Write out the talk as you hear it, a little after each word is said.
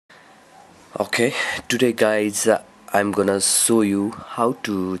Okay, today guys, I'm gonna show you how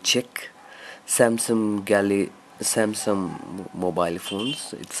to check Samsung mobile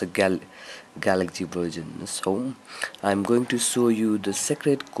phones. It's a Galaxy version. So I'm going to show you the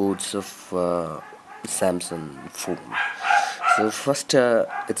secret codes of Samsung phone. So first,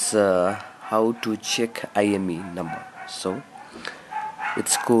 it's how to check IME number. So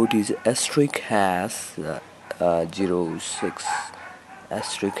its code is asterisk hash 06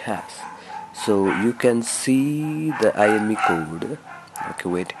 asterisk hash. So you can see the IME code. Okay,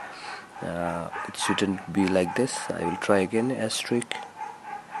 wait. It shouldn't be like this. I will try again. Asterisk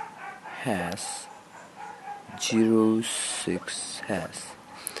hash 06 hash.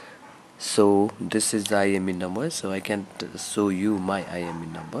 So this is the IME number. So I can show you my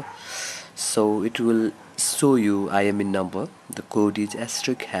IME number. So it will show you IME number. The code is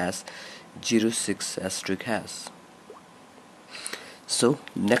asterisk hash 06 asterisk hash. So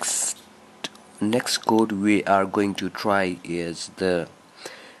next code we are going to try is the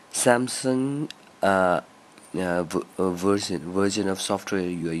Samsung version of software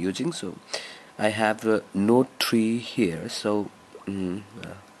you are using. So I have Note 3 here. So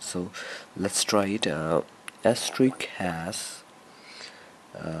let's try it. Asterisk has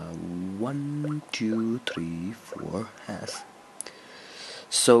 1 2 3 4 has.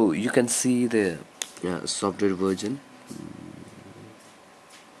 So you can see the software version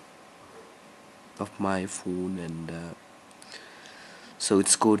of my phone, and so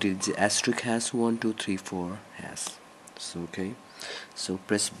its code is asterisk has 1 2 3 4 has. So okay, so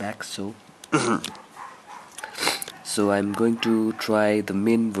press back. So I'm going to try the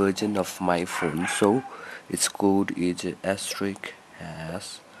main version of my phone. So its code is asterisk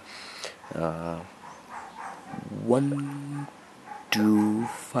has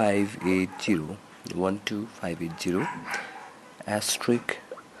 12580 12580 asterisk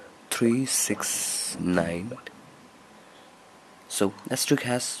 369. So asterisk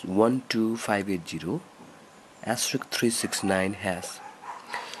has 12580 asterisk 369 has.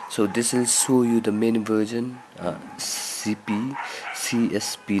 So this will show you the main version, CP,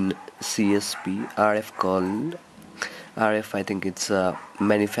 CSP, RF call, RF. I think it's a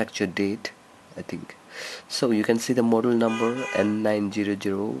manufacture date, I think. So you can see the model number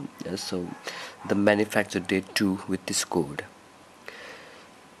N900. So the manufacture date too with this code.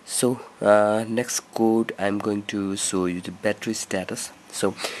 So next code I'm going to show you the battery status.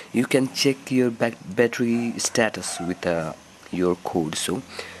 So you can check your battery status with your code. So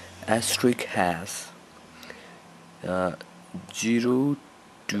asterisk has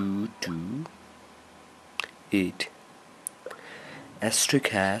 0228 asterisk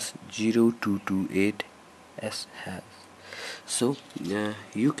has 0228 s has. So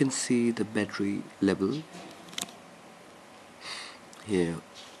you can see the battery level here.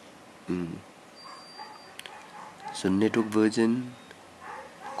 So network version,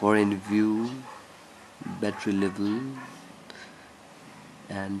 current view, battery level,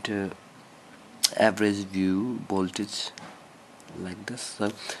 and average view voltage, like this.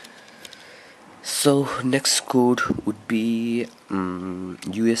 So next code would be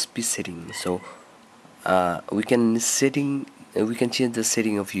USB setting. So we can change the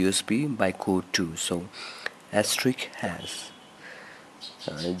setting of USB by code too. So asterisk has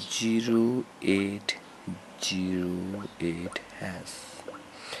 0808 has.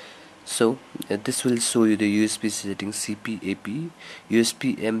 So this will show you the USB setting: CP/AP,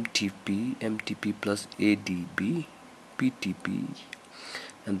 USB MTP plus ADB, PTP,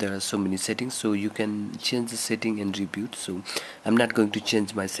 and there are so many settings. So you can change the setting and reboot. So I'm not going to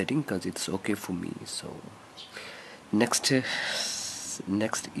change my setting because it's okay for me. So next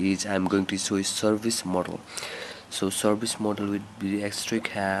is I'm going to show you service model. So service model would be asterisk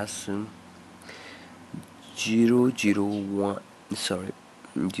has 001 sorry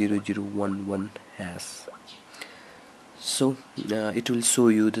 0011 has. So it will show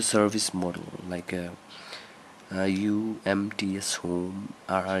you the service model, like UMTS home,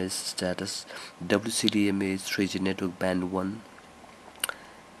 RRS status, WCDMA 3G network band 1,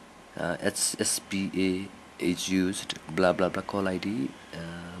 SSPA is used, blah blah blah, call ID,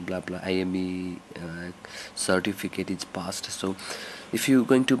 blah blah, IME certificate is passed. So if you're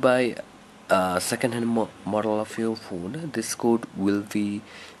going to buy a second-hand model of your phone, this code will be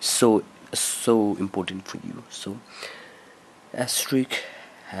so important for you. So asterisk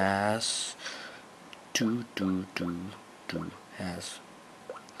has 2222 has.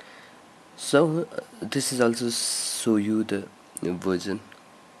 So this is also show you the version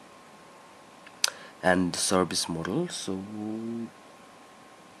and service model. So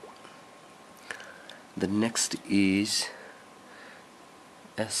the next is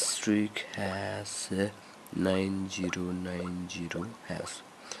asterisk has 9090 has.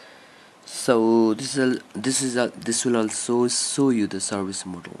 So this will also show you the service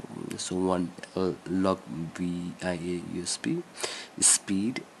model. So one log VIA USB,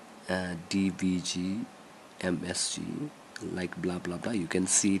 speed, DVG, MSG, like blah blah blah. You can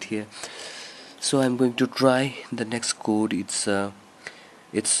see it here. So I'm going to try the next code. It's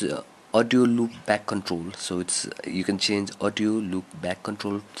audio loop back control. So it's you can change audio loop back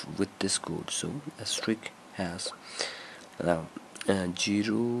control with this code. So asterisk has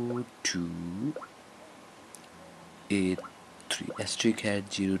 0 to 83 asterisk has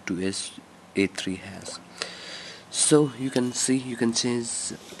 0 to 83 has. So you can see you can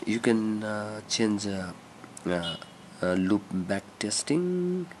change loop back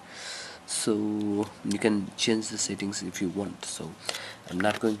testing. So you can change the settings if you want. So I'm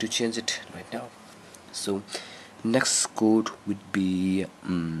not going to change it right now. So next code would be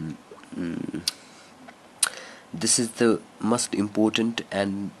this is the most important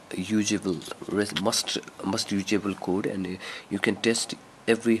and usable must usable code, and you can test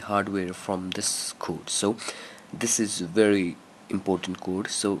every hardware from this code. So this is very important code.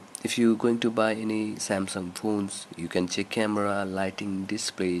 So if you're going to buy any Samsung phones, you can check camera, lighting,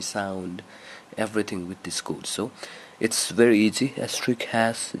 display, sound, everything with this code. So it's very easy. Asterisk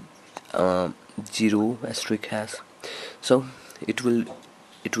has 0 asterisk has. So it will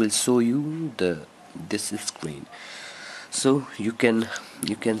show you this screen. So you can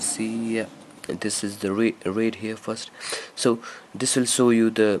see this is the rate here first. So this will show you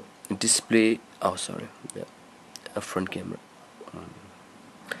the display. Oh, sorry, front camera.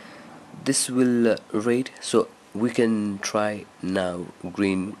 This will rate. So we can try now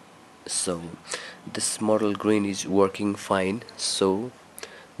green. So this model green is working fine. So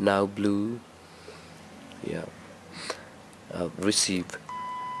now blue, yeah, receive,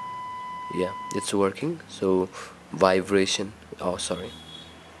 yeah, it's working. So vibration, oh sorry,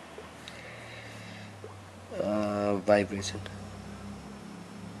 vibration,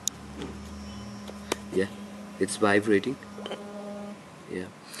 yeah, it's vibrating, yeah,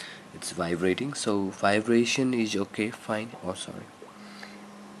 it's vibrating. So vibration is okay, fine. Oh sorry,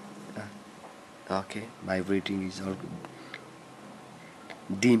 okay, vibrating is all good.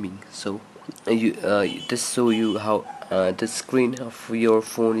 Dimming. So you this show you how the screen of your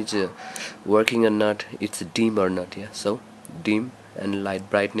phone is working or not, it's dim or not. Yeah, so dim and light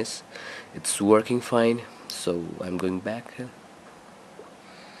brightness, it's working fine. So I'm going back.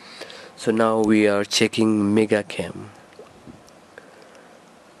 So now we are checking mega cam.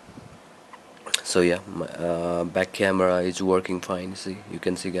 So yeah, my back camera is working fine. See, you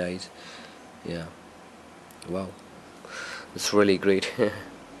can see guys, yeah, wow, it's really great.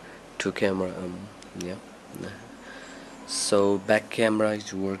 Two camera, yeah. So back camera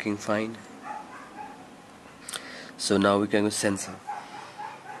is working fine. So now we can go sensor.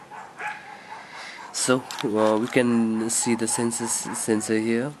 So we can see the sensor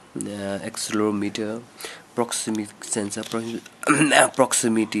here, accelerometer, proximity sensor.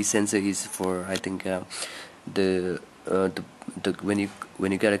 Proximity sensor is for, I think, the when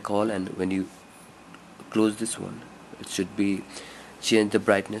you get a call, and when you close this one, it should be change the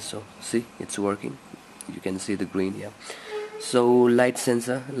brightness. So see, it's working. You can see the green, yeah. So light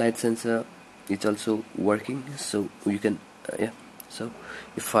sensor it's also working. So you can yeah. So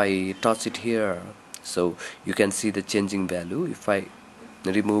if I touch it here, so you can see the changing value. If I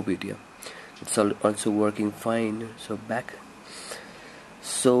remove it, yeah, it's also working fine. So back.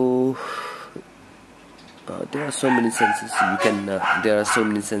 So there are so many sensors. You can there are so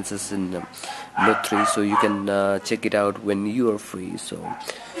many sensors in Note 3, so you can check it out when you are free. So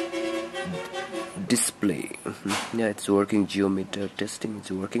display, yeah, it's working. Geometer testing,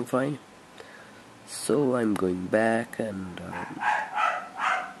 it's working fine. So I'm going back, and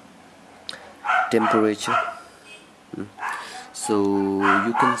temperature. So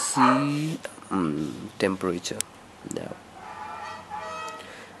you can see temperature now,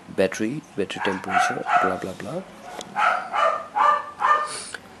 battery temperature, blah blah blah.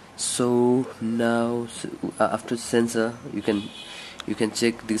 So now after sensor, you can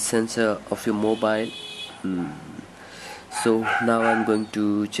check the sensor of your mobile. So now I'm going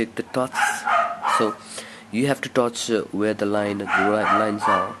to check the touch. So you have to touch where the lines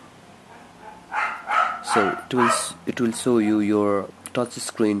are. So it will show you your touch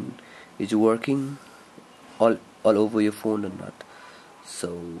screen is working all over your phone or not.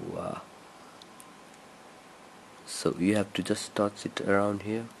 So so you have to just touch it around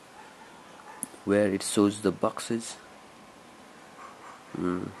here where it shows the boxes.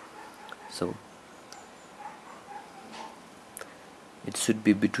 So it should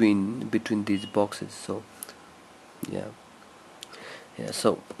be between these boxes. So yeah,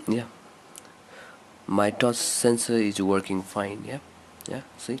 so yeah, my touch sensor is working fine. Yeah,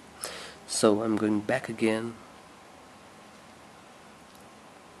 see. So I'm going back again.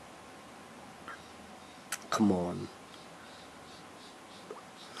 Come on.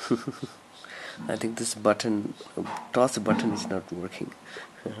 I think this button, toss button, is not working.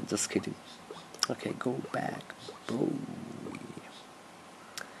 Just kidding. Okay, go back. Boom.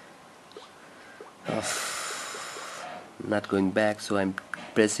 Not going back, so I'm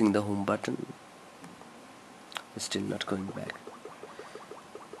pressing the home button. Still not going back.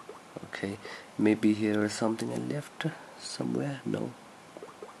 Okay, maybe here is something I left somewhere. No.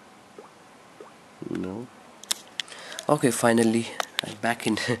 Okay, finally I'm back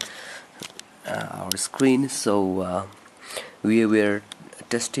in our screen. So we were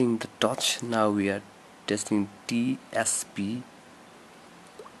testing the touch. Now we are testing TSP.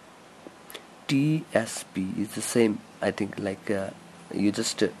 TSP is the same, I think, like you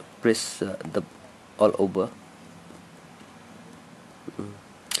just press the all over.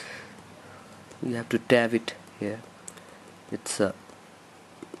 You have to tab it here. It's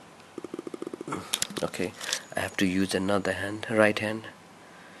okay. I have to use another hand, right hand.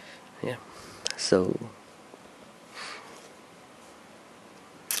 Yeah. So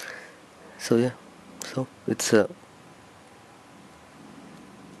yeah. So it's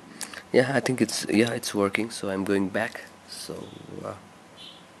yeah. I think it's working. So I'm going back. So.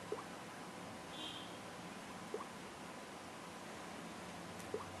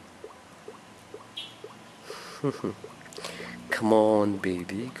 Come on,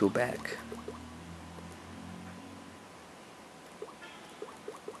 baby, go back.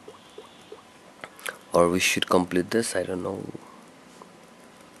 Or we should complete this, I don't know.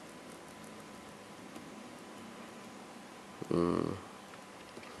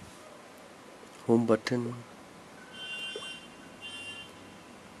 Home button.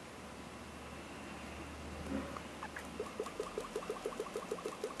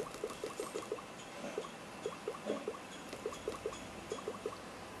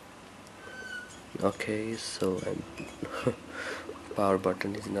 Okay, so power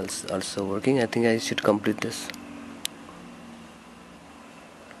button is also working. I think I should complete this.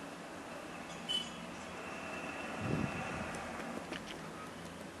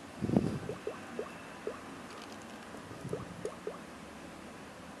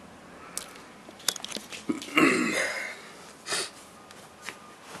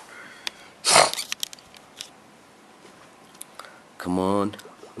 Come on,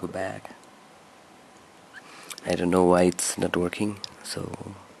 go back. I don't know why it's not working. So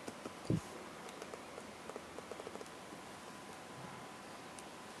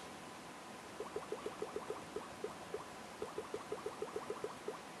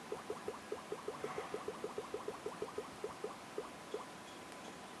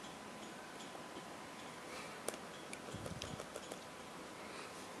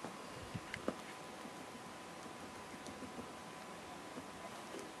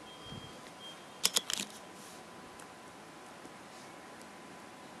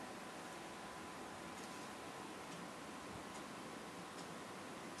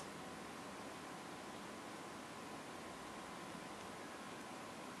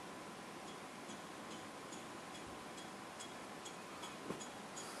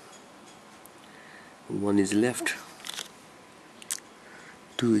one is left.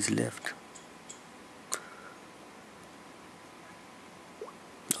 Two is left.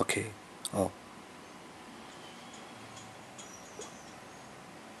 Okay. Oh.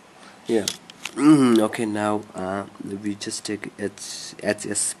 Yeah. Okay, now we just take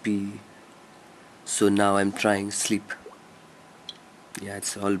HSP. So now I'm trying sleep. Yeah,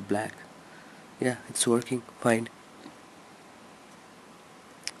 it's all black. Yeah, it's working fine.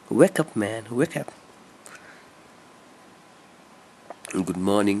 Wake up, man, wake up. Good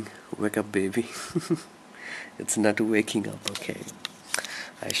morning. Wake up, baby. It's not waking up. Okay,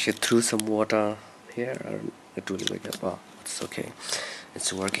 I should throw some water here, or it will wake up. Oh, it's okay.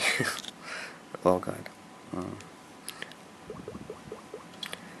 It's working. Oh God.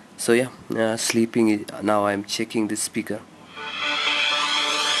 So yeah, sleeping now. I'm checking the speaker.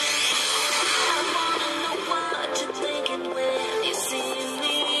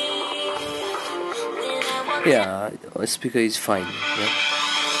 Yeah, speaker is fine. Yeah.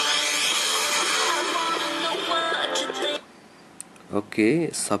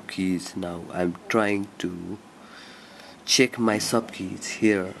 Okay, sub keys. Now I'm trying to check my sub keys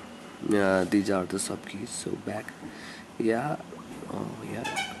here. These are the sub keys. So back. Yeah. Oh yeah.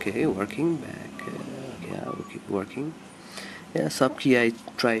 Okay, working back. Yeah, okay, working. Yeah, sub key I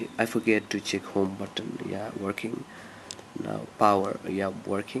forget to check home button. Yeah, working now. Power, yeah,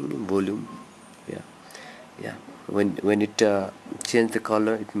 working. Volume, yeah, yeah. When it change the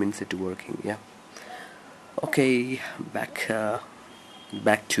color, it means it working. Yeah. Okay, back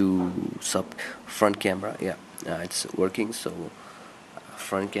to sub front camera. Yeah, it's working. So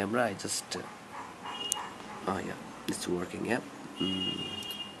front camera, I just oh yeah, it's working. Yeah. Mm,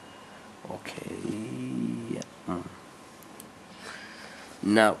 okay. Yeah.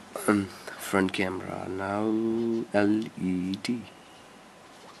 Now front camera. Now LED.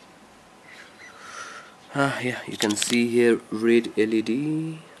 Yeah, you can see here red LED.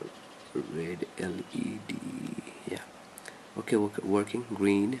 Red LED. Yeah. Okay, working.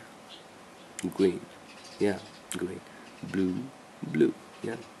 Green. Green. Yeah, green. Blue. Blue.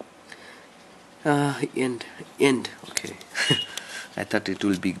 Yeah. End. Okay. I thought it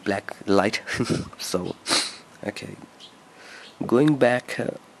will be black light. So, okay. Going back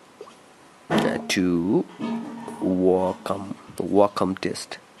to Wacom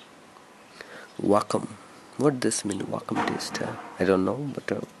test. Wacom. What this mean? Wacom test? I don't know,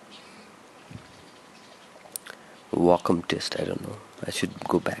 but Wacom test. I don't know. I should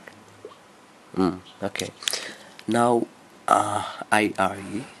go back. Okay. Now,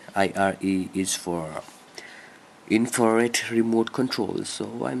 IRE. IRE is for infrared remote control.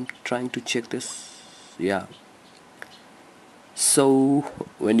 So I'm trying to check this. Yeah. So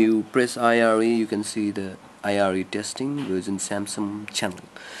when you press IRE, you can see the IRE testing using Samsung channel.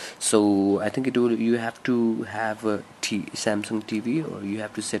 So I think you have to have a Samsung TV, or you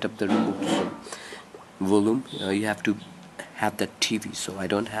have to set up the remote. So volume, you have to have that TV. So I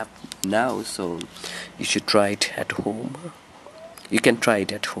don't have now. So you should try it at home. You can try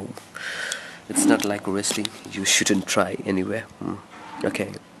it at home. It's not like wrestling. You shouldn't try anywhere.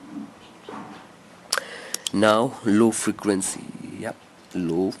 Okay. Now low frequency. Yep,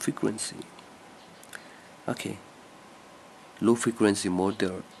 low frequency. Okay, low frequency mode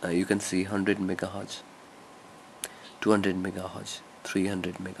there. You can see 100 megahertz, 200 megahertz,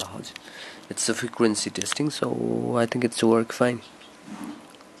 300 megahertz. It's a frequency testing, so I think it's work fine.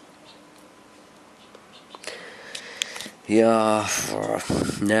 Yeah, for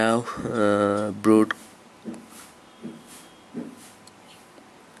now broad.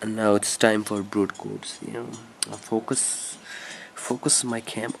 And now it's time for broad codes. Focus my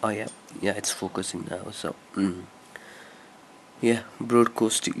cam. Oh yeah, yeah, it's focusing now. So yeah, broad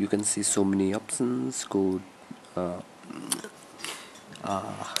codes. You can see so many options. Code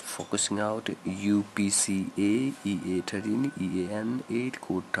focusing out UPCA EA13 EAN8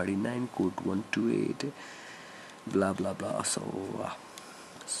 code 39 code 128 blah blah blah. So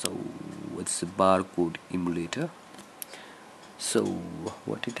it's a barcode emulator. So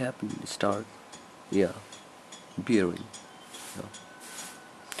what did happen? Start, yeah, bearing, yeah.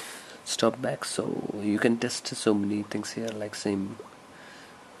 Stop back. So you can test so many things here, like same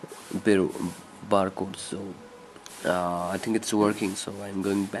barcode. So I think it's working. So I'm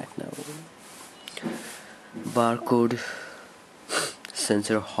going back now. Barcode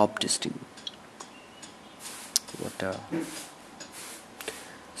sensor hop testing. What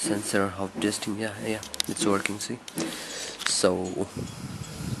sensor hop testing? Yeah, it's working. See. So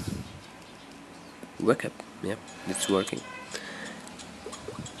wake up. Yeah, it's working.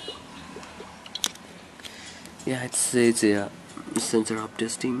 Yeah, it says sensor hop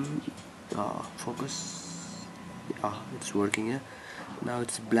testing. Focus. Yeah, it's working. Yeah, now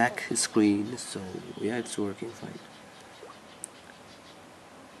it's black screen. So yeah, it's working fine.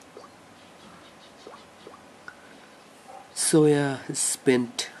 So yeah,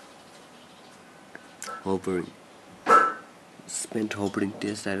 spent hovering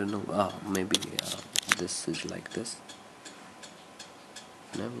test. I don't know. Maybe this is like this.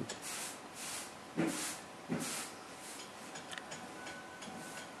 No.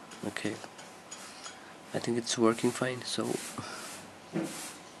 Okay, I think it's working fine. So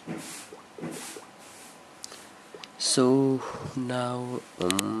now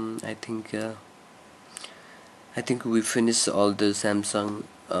I think we finished all the Samsung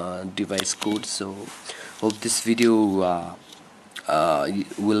device codes. So hope this video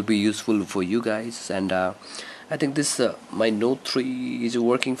will be useful for you guys. And I think this my Note 3 is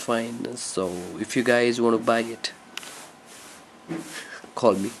working fine. So if you guys want to buy it,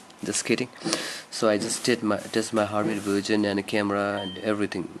 call me. Just kidding. So I just test my hardware version and a camera and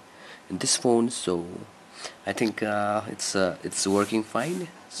everything in this phone. So I think it's working fine.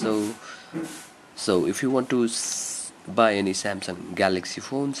 So if you want to buy any Samsung Galaxy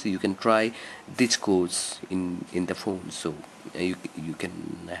phones, you can try these codes in the phone. So you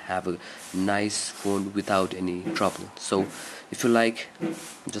can have a nice phone without any trouble. So if you like,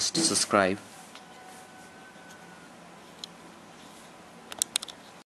 just subscribe